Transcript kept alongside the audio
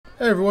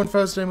Hey everyone,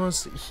 Phantasmagoria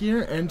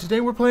here, and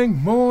today we're playing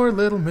more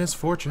Little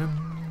Misfortune.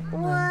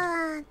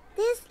 What?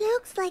 This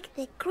looks like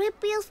the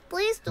creepiest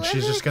place to ever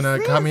She's just gonna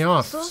cut me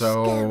off, so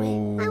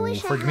scary. I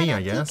wish forgive I me, had I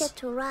a guess. ticket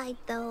to ride,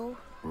 though.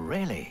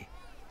 Really?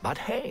 But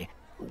hey,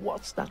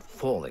 what's that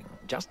falling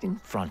just in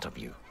front of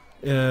you?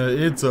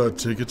 It's a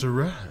ticket to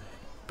ride,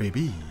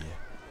 baby.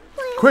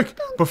 Well, Quick,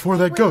 don't before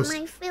play that with ghost.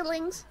 my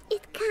feelings.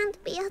 It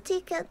can't be a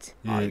ticket.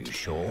 Are you It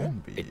sure? can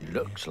be. It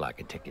looks like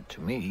a ticket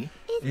to me.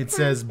 It can't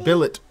says be.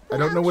 billet. I Well,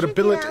 don't know what a check it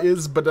billet out.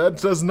 is, but that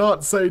does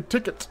not say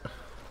ticket.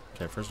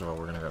 Okay, first of all,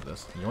 we're gonna grab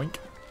this. Yoink.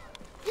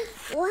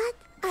 What?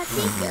 A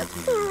ticket?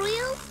 For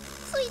real?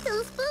 Sweet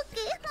and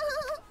spooky.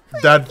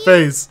 That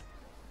face.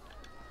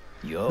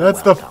 You're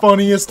That's the welcome,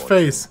 funniest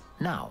Misfortune. face.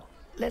 Now,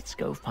 let's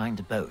go find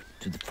a boat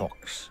to the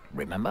Fox,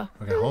 remember?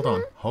 Okay,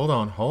 hold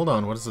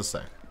on. What does this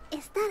say?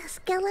 Is that a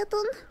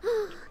skeleton?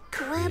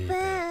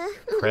 Creepy.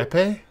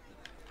 Crepe?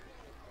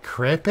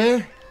 Crepe?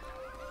 A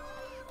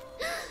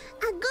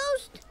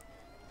ghost.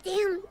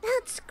 Damn,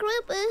 that's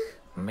creepy.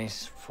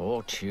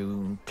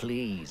 Misfortune,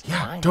 please.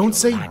 Yeah, mind don't your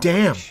say language.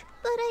 damn.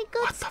 But I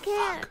got What the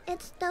scared. fuck?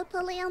 It's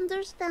totally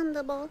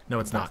understandable. No,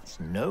 it's not. That's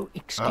no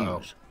excuse.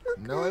 Uh-oh.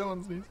 No, I don't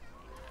want to sneeze.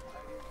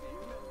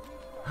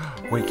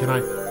 Wait, can I?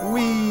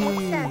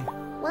 Wee! Sir,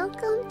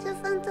 welcome to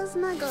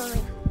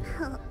Phantasmagoria.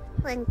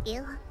 Thank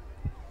you.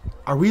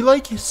 Are we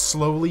like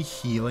slowly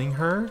healing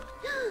her?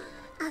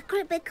 A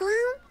creepy clown?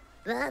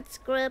 That's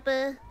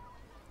creepy.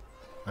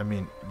 I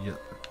mean, yeah.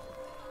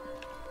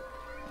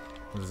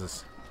 What is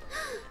this?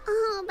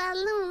 Oh,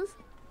 balloons.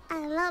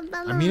 I love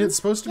balloons. I mean, it's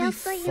supposed to be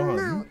Just so you fun.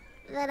 know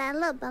that I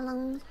love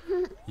balloons.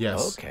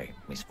 Yes. Okay,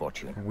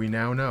 Misfortune. We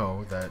now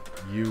know that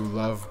you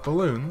love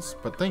balloons,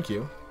 but thank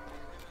you.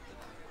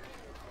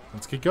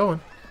 Let's get going.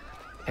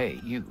 Hey,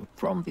 you,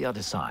 from the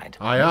other side.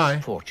 Aye, aye.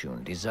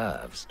 Misfortune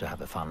deserves to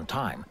have a fun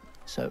time,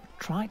 so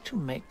try to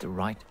make the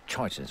right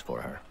choices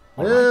for her.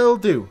 all right? Will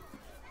do.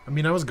 I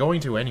mean, I was going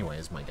to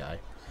anyways, my guy.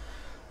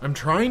 I'm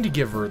trying to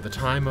give her the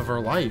time of her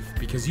life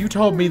because you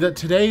told me that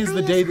today is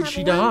the I day just that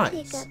she have one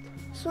dies. ticket,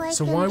 so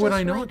So I why can would just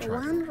I not ride try?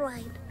 one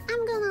ride.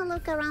 I'm gonna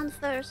look around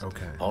first.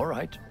 Okay. All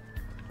right.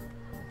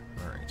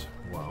 Alright.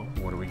 Well,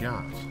 what do we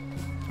got?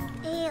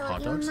 Hey,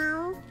 Hot you dogs?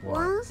 know, What?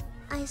 once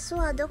I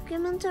saw a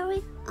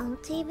documentary on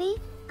TV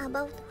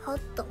about hot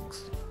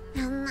dogs.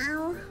 And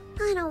now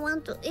I don't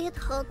want to eat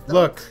hot dogs.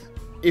 Look,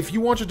 if you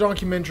watch a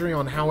documentary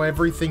on how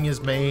everything is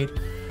made,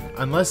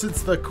 unless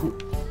it's the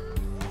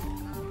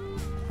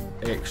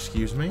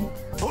Excuse me?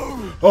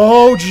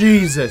 Oh,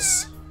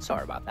 Jesus!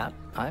 Sorry about that.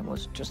 I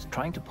was just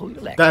trying to pull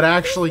your leg. That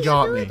actually If you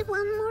got do me. it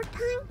one more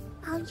time,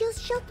 I'll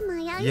just shut my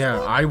eyes. Yeah,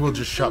 then I will and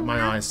just say shut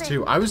my eyes nothing.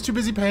 too. I was too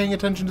busy paying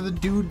attention to the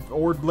dude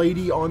or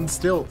lady on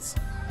stilts.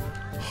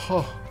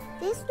 Oh,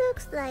 This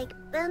looks like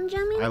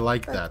Benjamin. I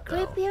like but that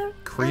though. Creepier.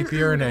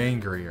 Creepier and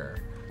angrier.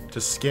 To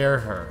scare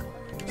her.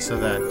 So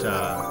that,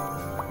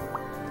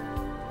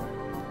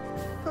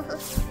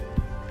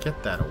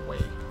 get that away.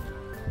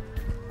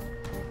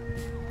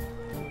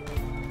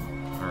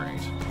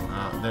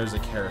 Alright. There's a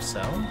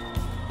carousel.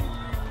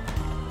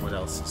 What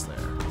else is there?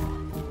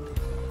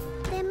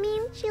 The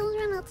mean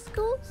children at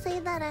school say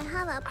that I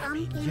have a I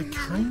mean, pumpkin you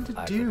head. kinda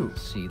I do. can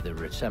see the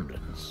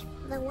resemblance.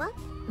 The what?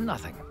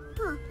 Nothing.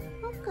 Huh.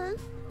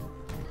 Okay.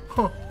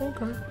 Huh,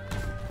 okay.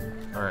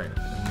 Alright,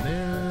 and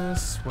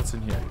this... What's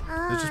in here? There's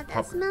Ah, just the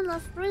pop... smell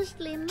of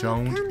freshly made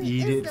Don't candy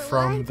eat is it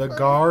from the delightful.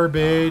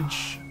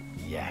 garbage.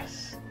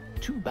 Yes.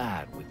 Too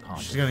bad we can't.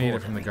 She's gonna eat it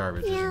afford from the any.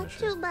 garbage, Yeah, isn't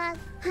too bad.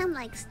 I'm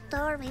like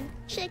starving.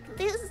 Check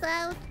this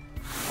out.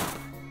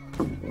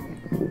 she?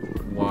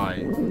 Why?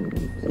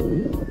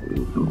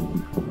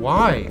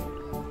 Why?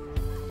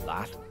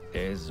 That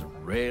is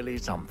really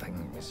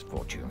something,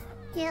 Misfortune.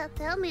 Yeah,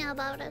 tell me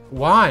about it.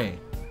 Why?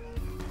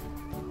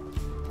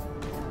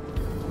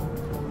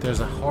 There's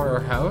a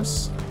horror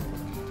house.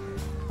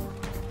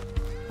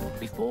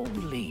 Before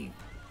we leave,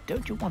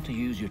 don't you want to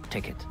use your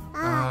ticket?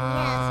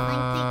 Ah, yes,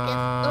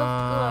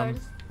 my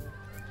ticket, of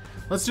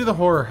course. Let's do the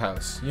horror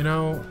house. You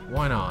know,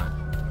 why not?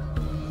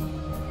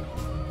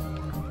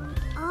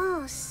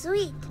 Oh,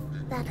 sweet.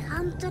 That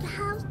haunted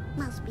house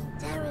must be I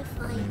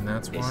terrifying. mean,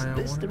 that's why Is I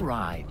this want the it.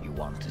 ride you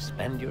want to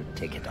spend your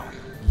ticket on?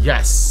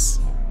 Yes!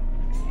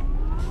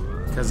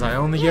 Because I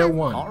only get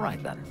one. All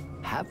right then.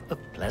 Have a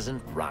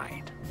pleasant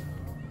ride.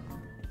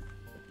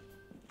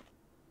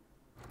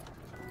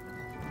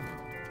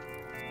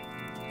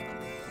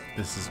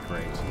 This is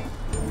great.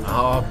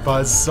 Oh,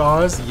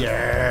 buzzsaws?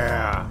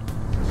 Yeah!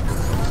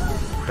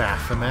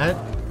 Baphomet?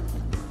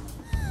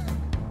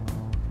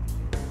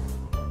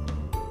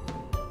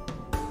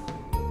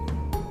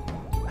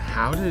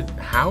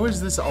 How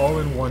is this all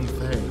in one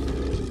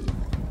thing?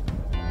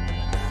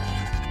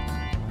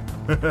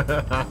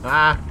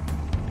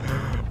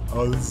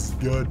 Oh, this is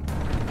good.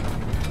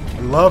 I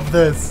love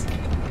this.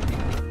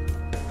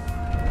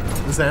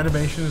 This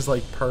animation is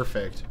like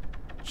perfect.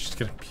 She's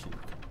gonna puke.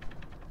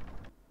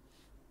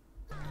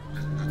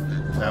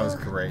 That was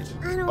great.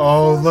 I don't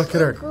Oh, feel look so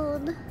at her.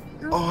 good.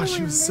 I'm Oh, she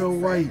feeling was so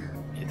dizzy. white.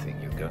 You think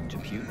you're going to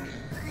puke?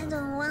 I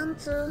don't want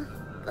to,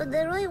 but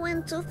the ride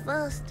went too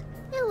fast.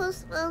 It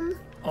was fun.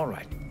 All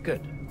right,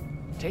 good.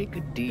 Take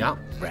a deep Yeah,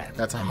 breath.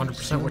 that's and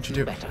 100% you'll what you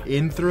feel do. better.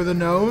 In through the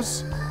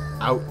nose,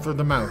 out through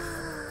the mouth.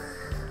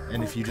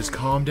 And if you just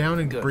calm down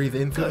and Good, breathe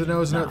in through the good.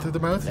 nose and out Now, through the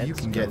mouth, you let's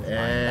can go get find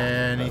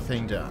that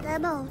anything done. The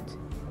boat.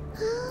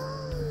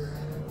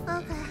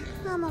 Okay,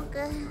 I'm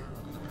okay.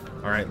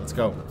 Alright, let's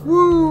go.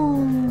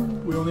 Woo!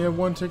 We only have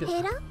one ticket.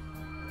 Peter?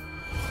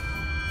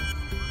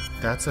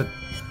 That's a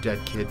dead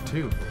kid,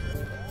 too.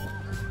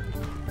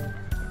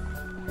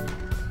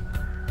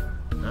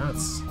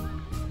 That's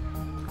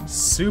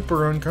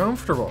super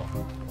uncomfortable.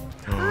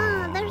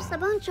 There's a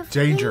bunch of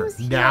Danger.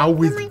 things Now here.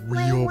 with Can I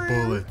play real one?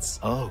 bullets.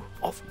 Oh,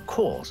 of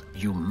course.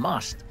 You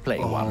must play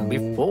Oh one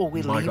before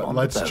we my leave God, on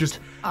let's the boat. just-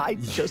 I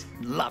just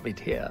love it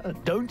here,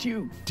 don't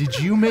you? Did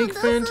you make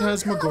That sounds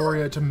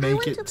Phantasmagoria cool. to I make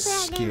want it to play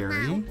again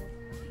scary? now.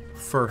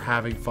 For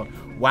having fun.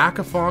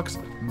 Whack-a-Fox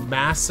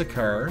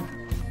Massacre.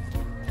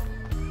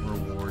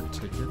 Reward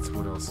tickets.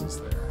 What else is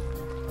there?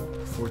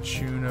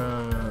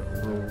 Fortuna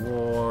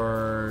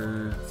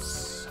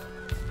rewards.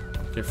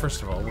 Okay,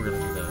 first of all, we're gonna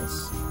do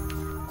this.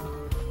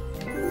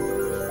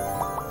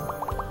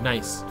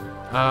 Nice.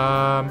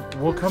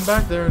 We'll come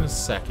back there in a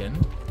second.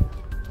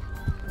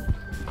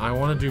 I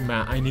want to do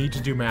I need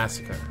to do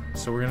Massacre.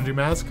 So we're gonna do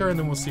Massacre, and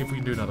then we'll see if we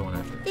can do another one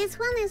after. This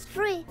one is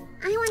free.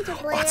 I want to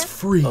play That's it.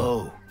 free.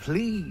 Oh,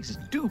 please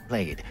do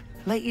play it.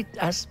 Play it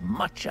as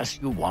much as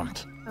you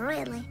want.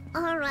 Really?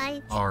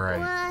 Alright. Alright.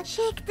 Well,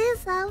 check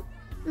this out.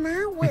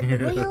 Now with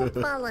real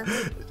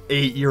bullets.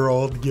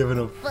 8-year-old giving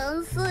a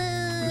Fancy.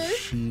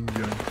 machine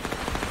gun.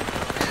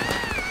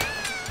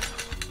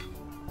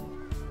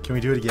 Can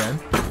we do it again?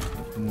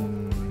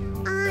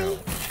 I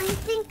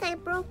think I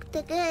broke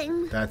the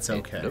game. That's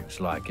okay. It looks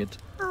like it.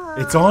 Oh.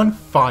 It's on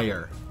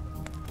fire.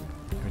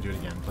 Can we do it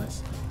again,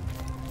 please?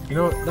 You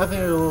know what? Nothing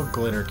a little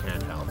glitter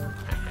can't help.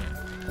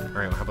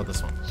 Alright, well, how about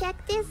this one? Check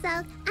this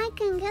out. I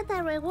can get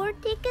a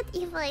reward ticket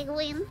if I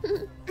win.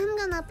 I'm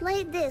gonna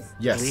play this.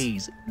 Yes.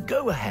 Please,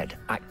 go ahead.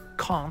 I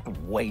can't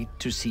wait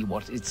to see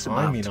what it's about.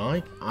 I mean,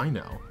 I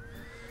know.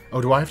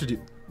 Oh, do I have to do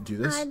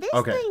this? Are these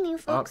Okay. tiny Up,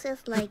 foxes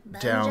like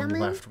down,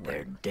 Benjamin? left, They're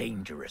right.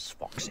 dangerous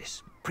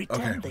foxes. Okay,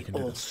 Pretend we they can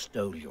do all this.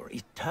 stole your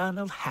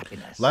eternal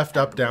happiness. Left,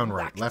 up, and down,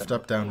 right. whack Left, them.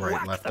 up, down, right.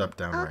 Whack Left, them. up,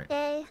 down, right.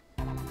 Okay.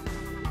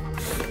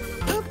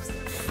 Oops.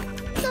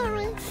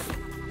 Sorry.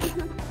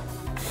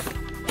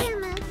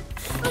 Damn it.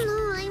 Oh no,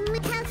 I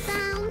messed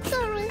down.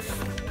 Sorry.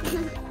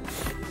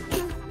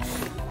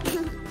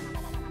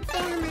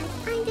 Damn it.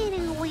 I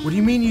didn't win. What do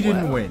you mean you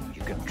didn't Well, win?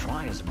 You can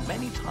try as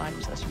many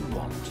times as you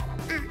want.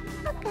 Ah,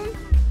 okay.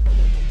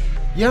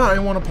 Yeah, I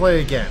want to play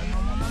again.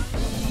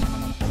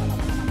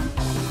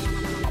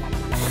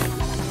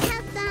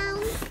 Head down.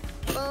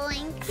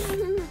 Boink.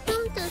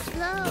 I'm too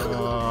slow.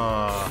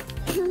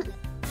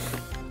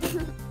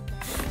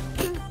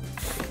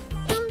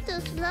 I'm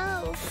too slow.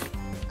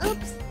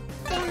 Oops.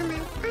 Damn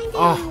it. I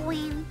didn't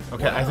win.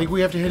 Okay, I think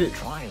we have to hit it.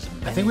 Try as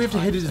I think we have to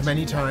hit it as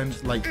many you want.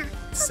 times, like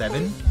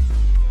 7.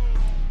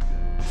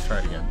 Let's try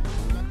it again.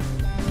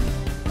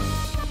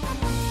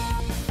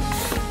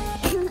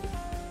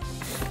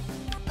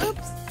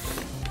 Oops.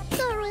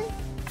 Sorry.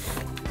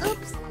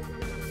 Oops.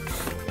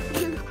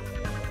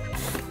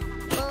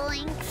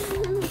 Boink.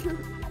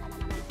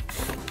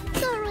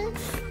 Sorry.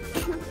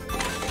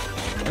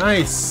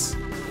 Nice.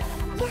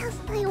 Yes,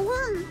 I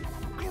won.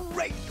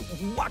 Great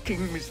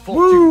whacking,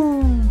 Misfortune.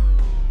 Woo!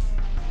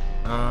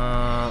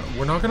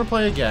 We're not gonna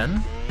play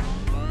again.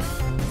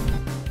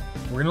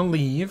 We're gonna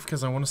leave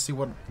because I want to see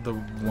what the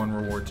one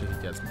reward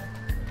ticket gets me.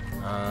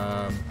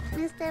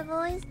 Mr.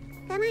 Voice,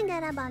 can I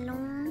get a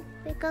balloon?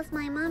 Because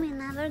my mommy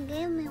never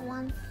gave me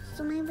one.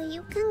 So maybe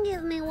you can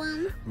give me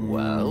one.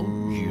 Well,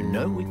 you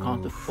know we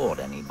can't afford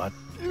any, but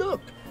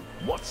look,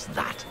 what's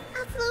that?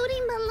 A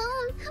floating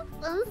balloon.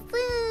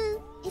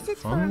 Fancy. Is it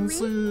for me?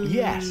 Fancy.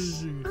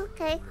 Yes.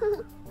 Okay.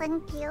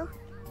 Thank you.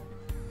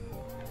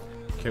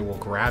 Okay, we'll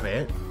grab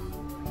it.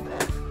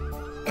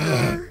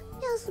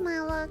 Just my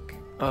luck.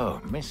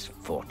 Oh,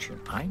 Misfortune,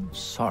 I'm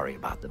sorry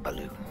about the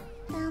balloon.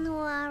 Don't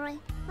worry.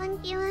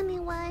 Thank you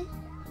anyway.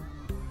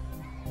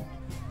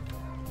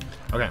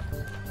 Okay.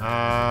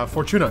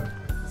 Fortuna.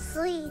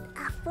 Sweet,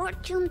 a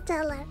fortune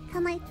teller.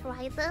 Can I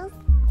try this?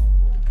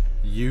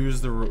 Use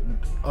the.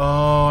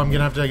 Oh, I'm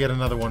gonna have to get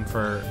another one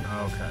for.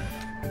 Okay.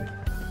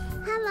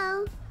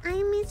 Hello,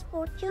 I'm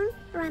Misfortune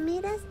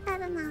Ramirez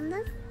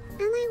Hernandez, and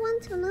I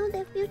want to know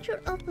the future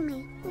of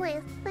me.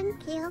 Please,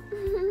 thank you.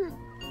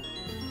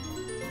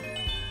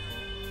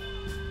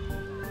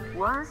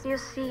 Once you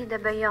see the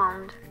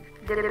beyond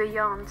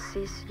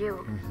sees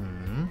you.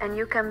 And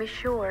you can be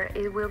sure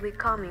it will be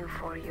coming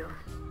for you.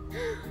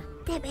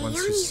 The beyond Once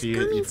you is see it,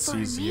 coming it for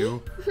sees me.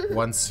 you.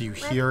 Once you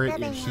hear it,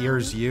 the it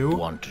hears you.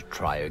 Want to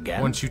try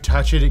again? Once you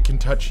touch it, it can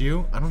touch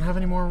you. I don't have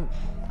any more.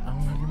 I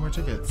don't have any more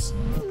tickets.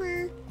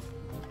 Nah.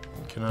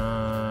 Can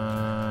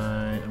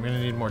I? I'm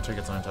gonna need more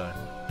tickets, aren't I?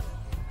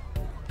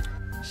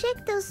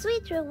 Check those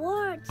sweet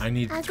rewards. I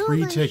need A 3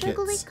 golden tickets.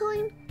 chocolate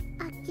coin,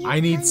 a cute I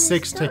need tiny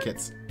 6 star,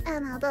 tickets.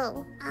 and a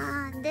doll.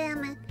 Ah,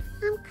 damn it.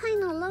 I'm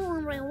kinda low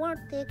on reward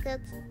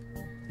tickets.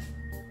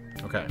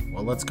 Okay,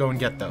 well, let's go and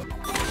get those.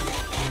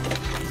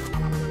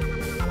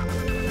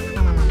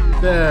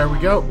 There we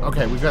go.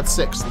 Okay, we've got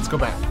 6. Let's go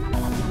back.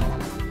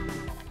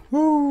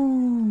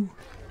 Woo!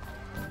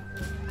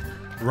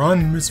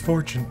 Run,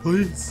 Misfortune,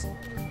 please.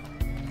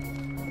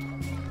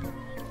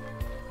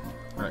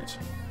 Right.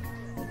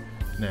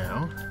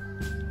 Now,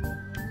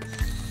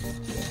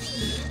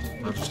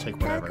 I'll just take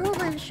whatever.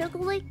 Cocoa and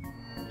chocolate.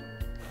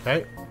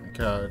 Okay,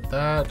 got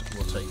that.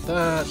 We'll take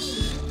that.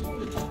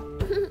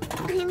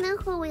 I know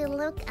who will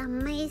look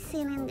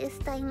amazing in this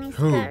tiny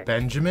Who, skirt.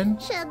 Benjamin?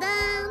 Shut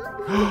down.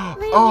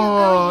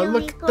 Oh,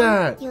 look at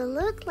that. You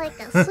look like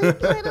a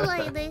sweet little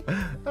lady.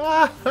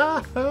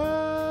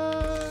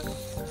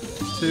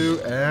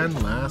 2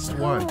 and last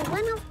one. Oh,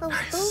 one of those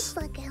Nice. dolls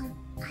again.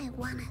 I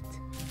want it.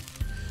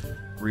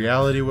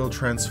 Reality will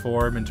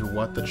transform into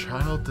what the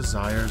child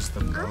desires the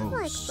I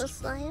like most.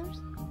 desires.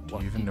 Do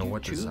you even know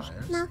what choose?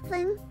 desires?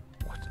 Nothing.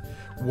 What?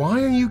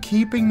 Why are you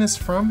keeping this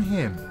from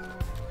him?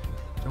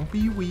 Don't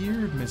be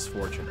weird,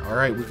 Misfortune.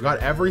 Alright, we've got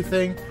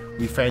everything.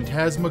 We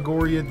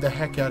Phantasmagoria the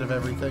heck out of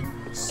everything.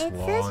 It says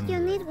Swan. you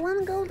need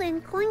 1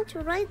 golden coin to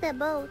ride the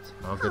boat.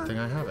 Oh, good thing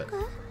I have it.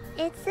 Okay.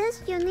 It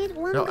says you need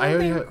 1 No, I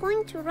already golden have-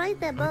 coin to ride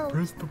the boat.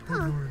 pressed the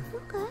button.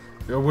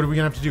 Okay. What are we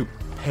gonna have to do?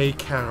 Pay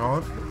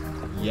 40?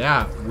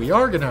 Yeah, we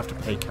are gonna have to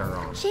pay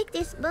 40. Check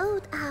this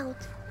boat out.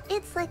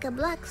 It's like a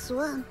black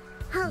swan.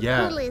 How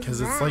Yeah, cool is because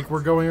that? it's like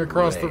we're going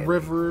across the Really,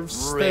 river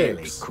of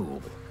Really Styx.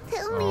 cool.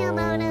 Tell me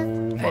about it.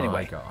 Oh my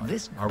Anyway, god.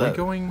 this Are we boat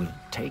going will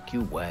take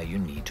you where you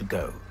need to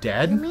go. You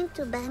dead? mean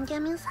to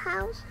Benjamin's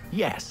house?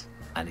 Yes,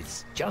 and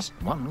it's just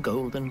 1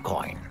 golden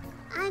coin.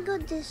 I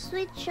got this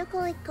sweet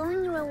chocolate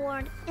coin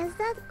reward. Is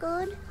that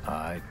good?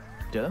 I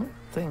don't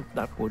think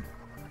that would...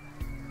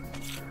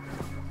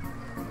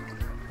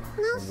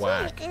 No,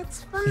 Whack. sir,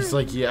 it's fine. He's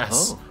like,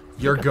 yes, Oh,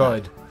 you're look at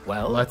that. good.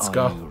 Well, Let's are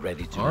go. you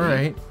ready to All leave?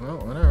 right. Well,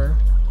 whatever.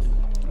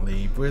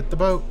 Leave with the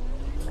boat.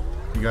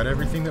 We got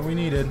everything that we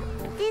needed.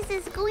 This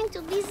is going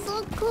to be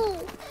so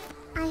cool.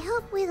 I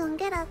hope we don't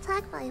get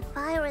attacked by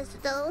pirates,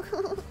 though.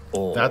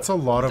 Or That's a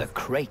lot the of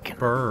kraken.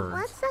 birds.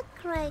 What's a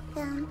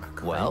kraken?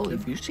 Well,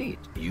 if you see it,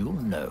 you'll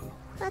know.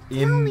 But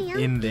In- tell me, I'm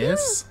in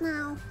this? curious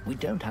now. We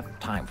don't have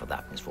time for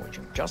that,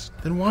 Misfortune. Just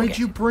Then why'd forget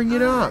you it. bring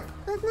it up?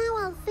 But now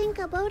I'll think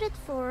about it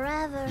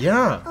forever.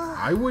 Yeah, Ugh.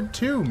 I would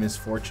too,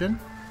 Misfortune.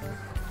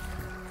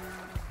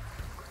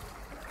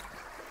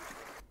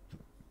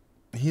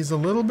 He's a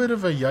little bit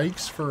of a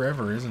yikes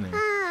forever, isn't he?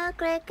 Ah,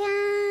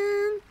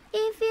 kraken,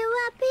 if you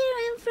appear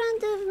in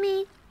front of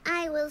me,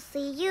 I will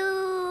see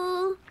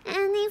you.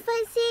 And if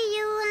I see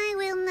you, I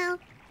will know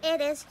it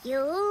is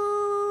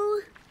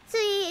you.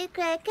 Sweet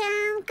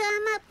kraken,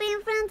 come up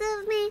in front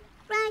of me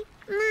right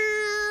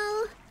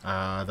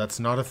now. That's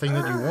not a thing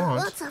that you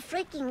want. What's a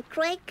freaking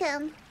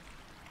kraken?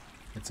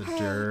 It's a Hey,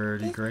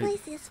 dirty this great.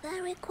 place is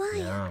very quiet.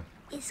 Yeah,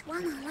 Is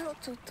one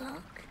allowed to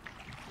talk?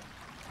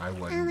 I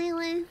wouldn't.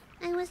 Anyway,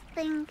 I was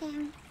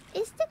thinking,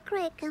 is the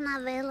kraken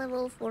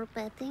available for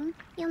petting?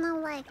 You know,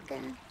 like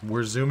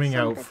We're zooming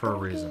some out pet for a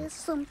doggies, reason.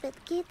 some pet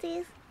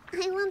kitties.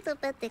 I want to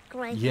pet the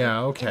kraken. Yeah,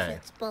 okay. If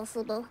it's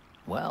possible.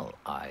 Well,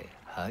 I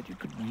heard you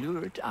could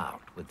lure it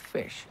out with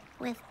fish.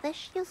 With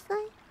fish, you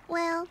say?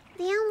 Well,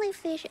 the only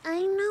fish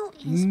I know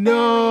is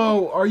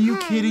No, berry. are you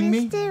Hey, kidding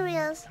me?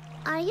 Mysterious.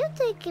 Are you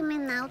taking me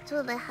now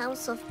to the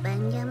house of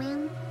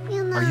Benjamin?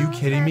 You know, Are you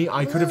kidding me? that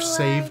I could have blue-eyed,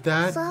 saved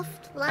that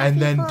soft, and fluffy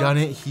then fox done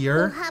it who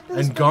here happens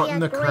and to gotten be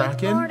the a great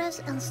kraken.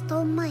 artist and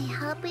stole my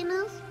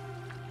happiness?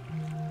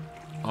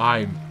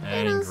 I'm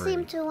You don't seem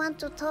angry. to want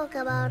to talk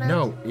about it.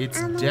 No, it's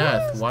And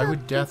death. where's Why that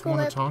would death want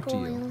to picolet talk to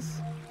you?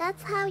 coins?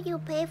 That's how you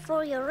pay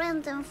for your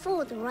rent and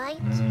food, right?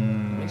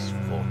 Mm.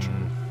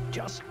 Misfortune.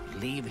 Just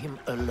leave him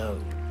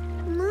alone.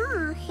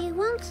 No, he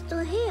wants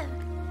to hear.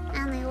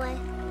 Anyway,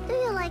 do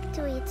you like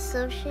to eat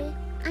sushi?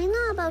 I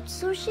know about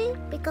sushi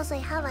because I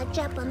have a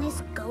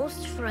Japanese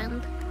ghost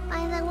friend.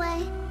 By the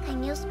way,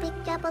 can you speak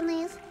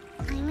Japanese?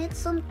 I need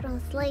some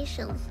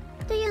translations.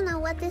 Do you know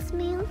what this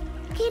means?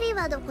 Kiri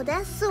wa doko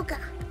desu ka?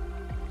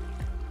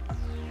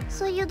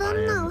 So you I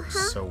don't know, am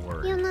huh? so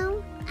worried. You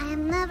know, I have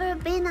never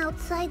been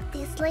outside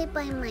this late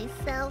by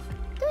myself.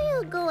 Do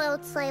you go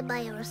outside by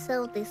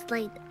yourself this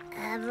late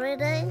every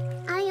day?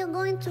 Are you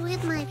going to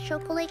eat my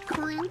chocolate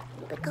coin?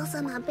 Because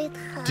I'm a bit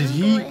hungry. Did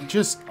he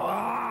just...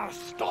 Ah,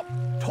 stop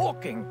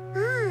talking.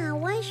 Ah,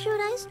 why should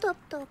I stop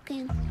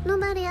talking?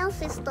 Nobody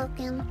else is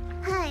talking.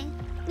 Hey,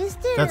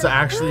 Mysterious, That's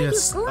actually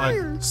where a, are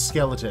you going? a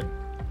skeleton.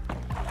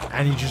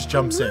 And he just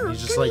jumps in. No,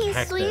 He's just can like, he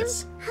heck swim?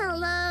 this.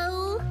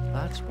 Hello?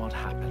 That's what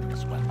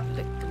happens when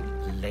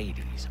little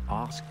ladies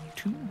ask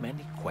too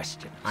many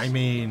questions. I It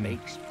mean...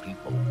 makes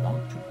people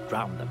want to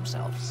drown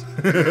themselves.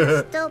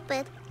 Stop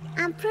it.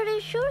 I'm pretty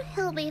sure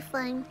he'll be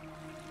fine.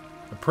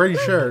 I'm pretty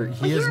sure we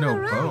he has have no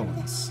arrived.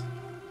 bones.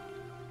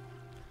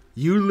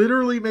 You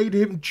literally made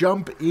him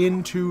jump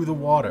into the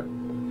water.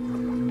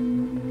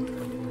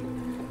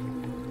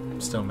 I'm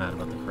still mad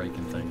about the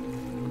kraken thing.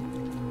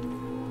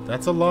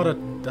 That's a lot of...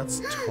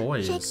 That's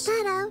toys. Check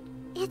that out.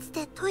 It's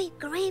the toy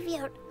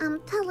graveyard, I'm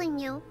telling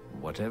you.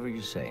 Whatever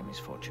you say,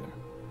 Misfortune.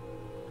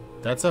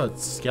 That's a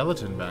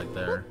skeleton back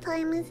there. What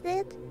time is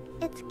it?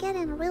 It's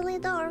getting really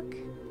dark.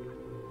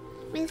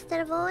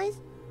 Mr. Voice,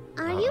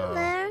 are you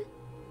there?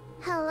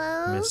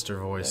 Hello? Mr.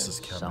 Voice is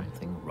There's coming.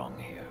 something wrong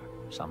here.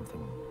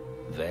 Something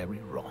very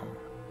wrong.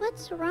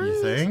 What's wrong,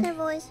 You think? Mr.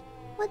 Voice?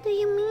 What do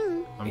you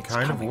mean? I'm It's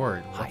kind of coming.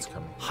 worried. Hide. What's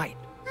coming? Hide.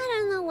 I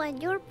don't know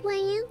what you're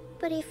playing,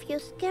 but if you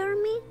scare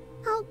me,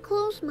 I'll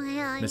close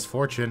my eyes.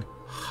 Misfortune,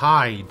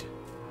 hide.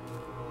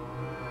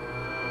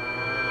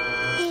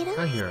 Ada?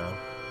 Hi, hero.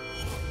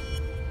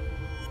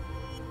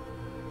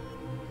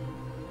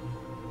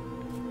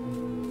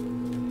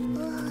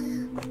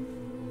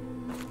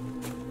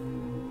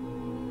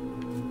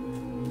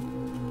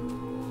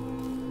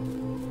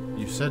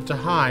 You said to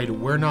hide.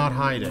 We're not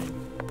hiding.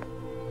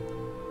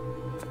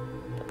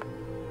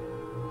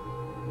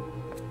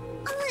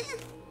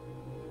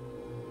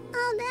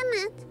 Oh,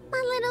 damn it. My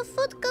little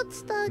foot got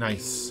stuck.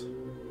 Nice.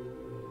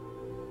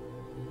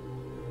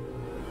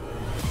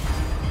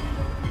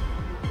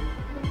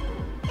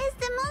 It's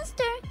the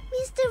monster,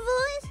 Mr.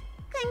 Voice.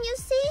 Can you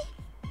see?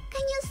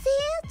 Can you see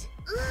it?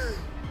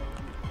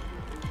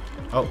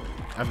 Oh,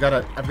 I've got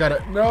it.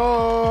 No!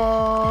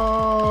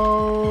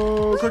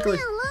 Leave Quickly.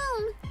 me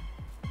alone.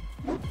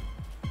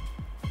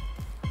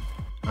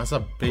 That's a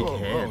big Whoa,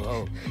 hand.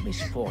 whoa, whoa.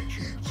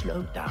 Misfortune,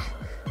 slow down.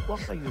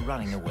 What are you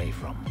running away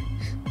from?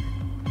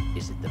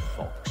 Is it the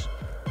fox?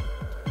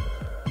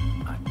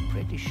 I'm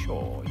pretty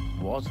sure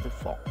it was the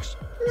fox.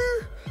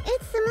 No,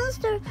 it's the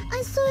monster.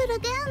 I saw it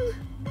again.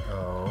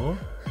 Oh.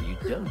 You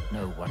don't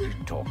know what you're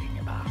talking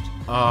about.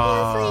 Yes,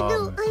 I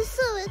do. I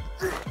saw it.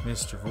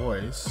 Mr.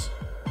 Voice.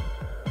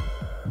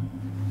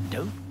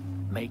 Don't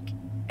make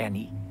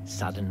any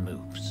sudden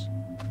moves.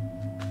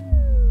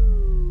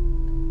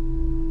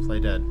 Play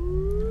dead.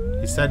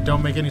 He said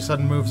don't make any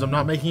sudden moves. I'm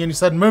not making any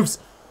sudden moves.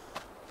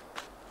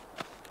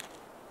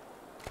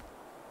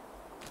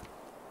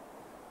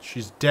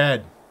 She's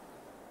dead.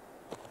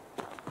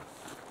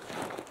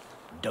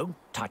 Don't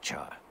touch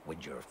her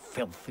with your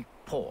filthy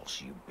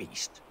paws, you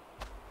beast.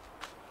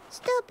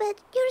 Stop it.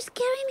 You're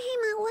scaring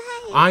him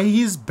away.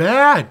 He's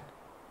bad.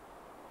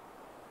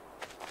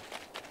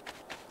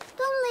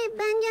 Don't leave,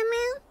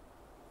 Benjamin.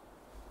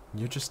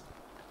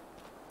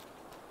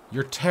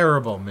 You're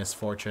terrible,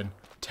 Misfortune.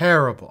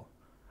 Terrible.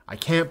 I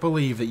can't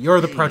believe that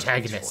you're the Please,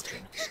 protagonist.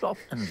 Misfortune, stop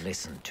and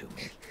listen to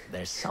me.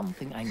 There's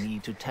something I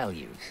need to tell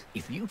you.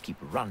 If you keep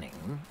running,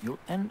 you'll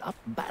end up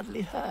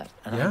badly hurt.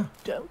 And Yeah. I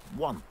don't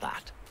want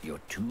that.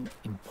 You're too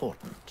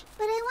important.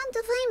 But I want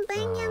to find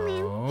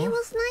Benjamin. He Oh.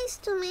 was nice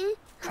to me.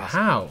 Trust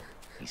How? me.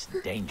 He's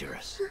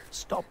dangerous.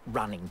 Stop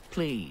running,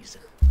 please.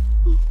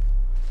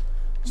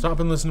 Stop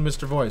and listen to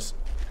Mr. Voice.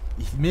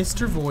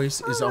 Mr. Voice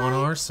is on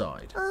our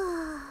side.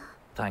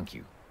 Thank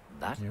you.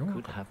 That You're could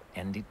welcome. have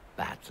ended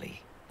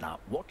badly. Now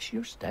watch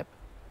your step.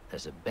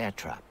 There's a bear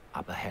trap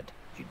up ahead.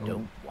 You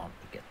don't want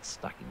to get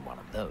stuck in one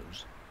of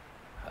those.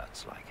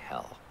 Hurts like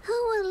hell. Who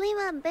will leave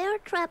a bear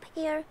trap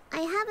here? I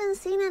haven't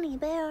seen any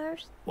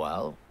bears.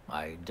 Well,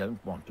 I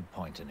don't want to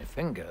point any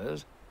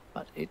fingers,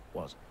 but it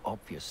was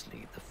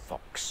obviously the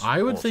fox.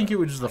 I would think it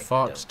Although was the I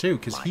fox don't too,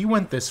 because he like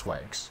went this way.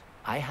 fox.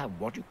 I have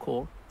what you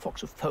call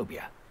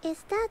foxophobia.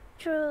 Is that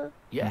true?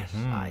 Yes,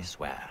 I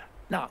swear.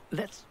 Now,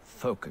 let's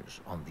focus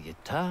on the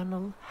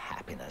eternal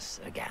happiness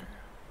again.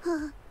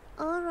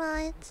 All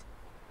right.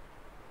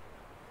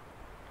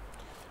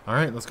 All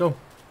right, let's go.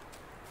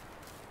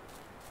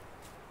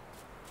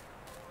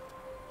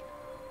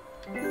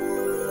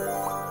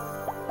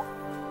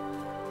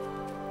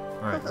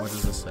 All right, what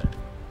does this say?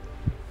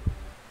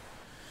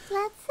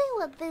 Let's see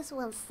what this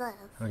one says.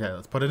 Okay,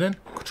 let's put it in.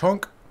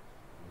 Chunk.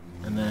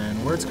 And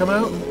then words come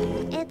out.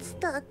 It's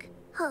stuck.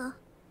 Huh.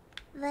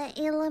 The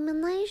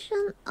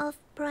elimination of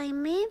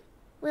Primate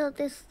will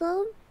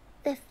dissolve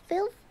the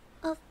filth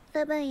of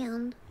the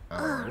beyond.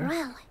 Oh,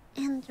 really?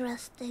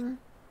 Interesting.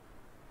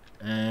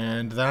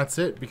 And that's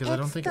it, because I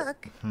don't It's think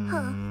stuck.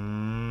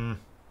 Huh.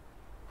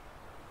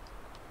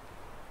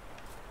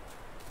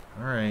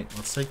 Alright,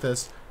 let's take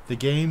this. The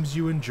games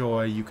you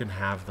enjoy, you can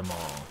have them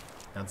all.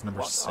 That's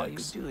number What 6. are you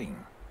doing?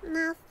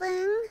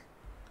 Nothing.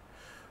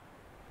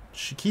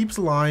 She keeps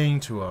lying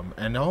to him,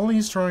 and all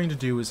he's trying to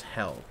do is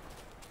help.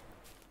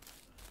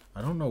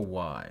 I don't know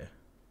why.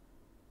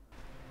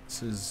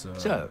 This is,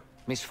 So,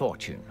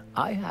 Misfortune,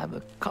 I have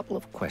a couple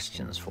of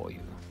questions for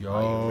you.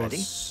 Are you ready?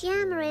 Yes. Yeah,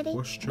 I'm ready.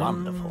 Questions.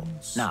 Wonderful.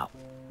 Now,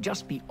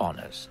 just be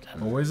honest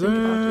and Always think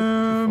about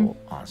am. it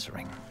before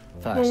answering.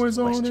 First Always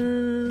question.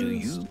 Do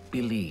honest. you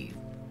believe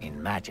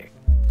in magic?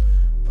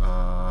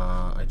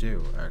 I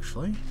do,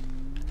 actually.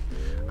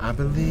 I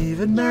believe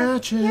in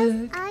magic.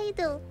 Yes, I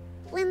do.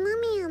 When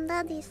Mommy and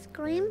Daddy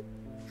scream,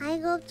 I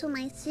go to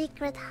my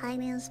secret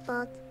hiding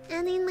spot.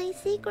 And in my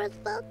secret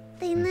spot,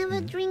 they never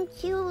drink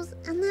juice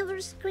and never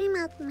scream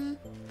at me.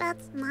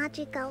 That's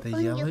magical, They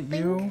don't yell you at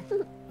think?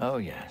 you? Oh,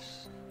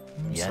 yes.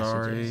 I'm Yes,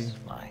 sorry. it is,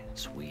 my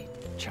sweet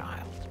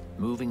child.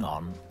 Moving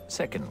on.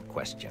 Second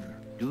question.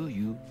 Do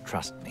you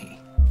trust me?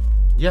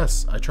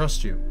 Yes, I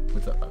trust you.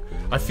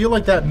 I feel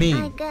like that I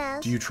meme.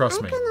 guess. Do you trust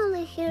I me? can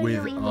only hear with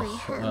you in my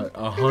head.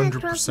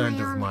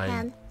 100% of my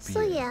head. So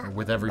being, yeah.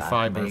 with every That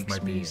fiber of makes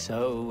my me being.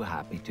 so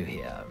happy to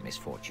hear,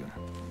 Misfortune.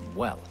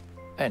 Well,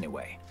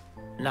 anyway,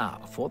 now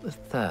for the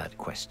third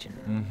question.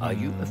 Are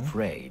you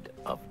afraid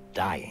of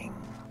dying?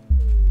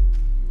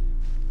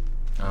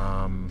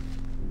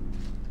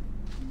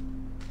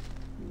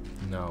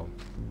 No.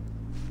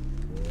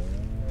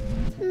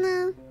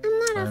 No, I'm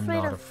not I'm afraid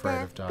not of afraid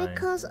death of dying.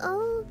 because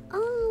all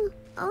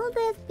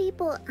dead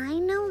people I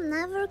know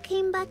never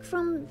came back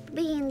from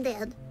being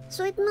dead.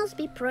 So it must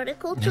be pretty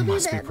cool to It be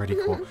must be dead. pretty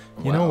cool.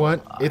 You know Well,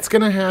 what? It's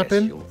gonna I guess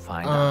happen. you'll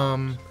find out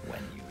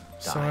when you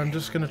So die. I'm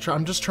just gonna try.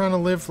 I'm just trying to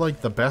live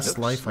like the best Looks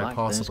life I like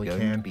possibly there's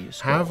going can. to be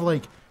a Have storm.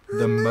 like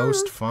the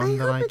most fun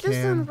that I I hope it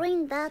doesn't can.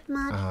 rain that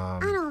much. I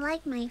don't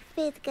like my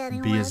feet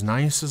getting Be wet. as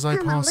nice as I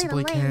I'm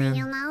possibly a little lady,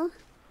 you can, know.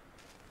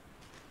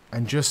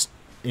 and just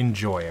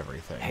enjoy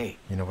everything. Hey,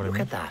 you know what I look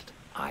mean? at that.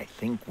 I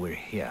think we're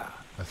here.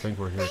 I think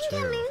we're here too.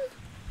 Benjamin,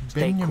 Stay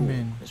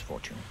Benjamin. cool,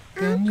 Misfortune.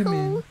 Benjamin.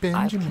 cool.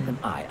 I'll keep Benjamin. an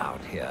eye out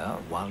here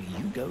while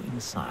you go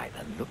inside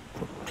and look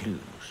for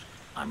clues.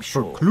 I'm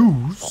sure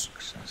clues? the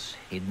fox has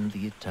hidden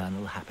the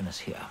eternal happiness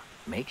here.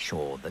 Make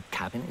sure the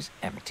cabin is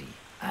empty,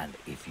 and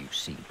if you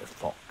see the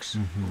fox,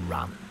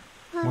 run.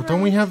 Well,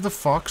 don't we have the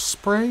fox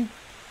spray?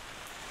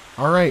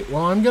 Alright,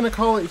 well, I'm gonna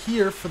call it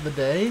here for the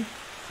day.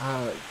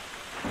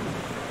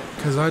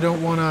 Because I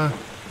don't want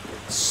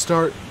to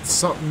start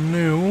something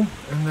new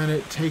and then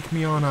it take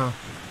me on a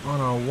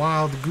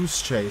wild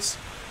goose chase.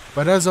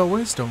 But as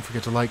always, don't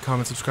forget to like,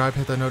 comment, subscribe,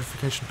 hit that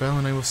notification bell,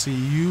 and I will see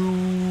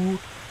you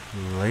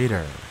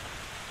later.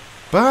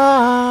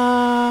 Bye!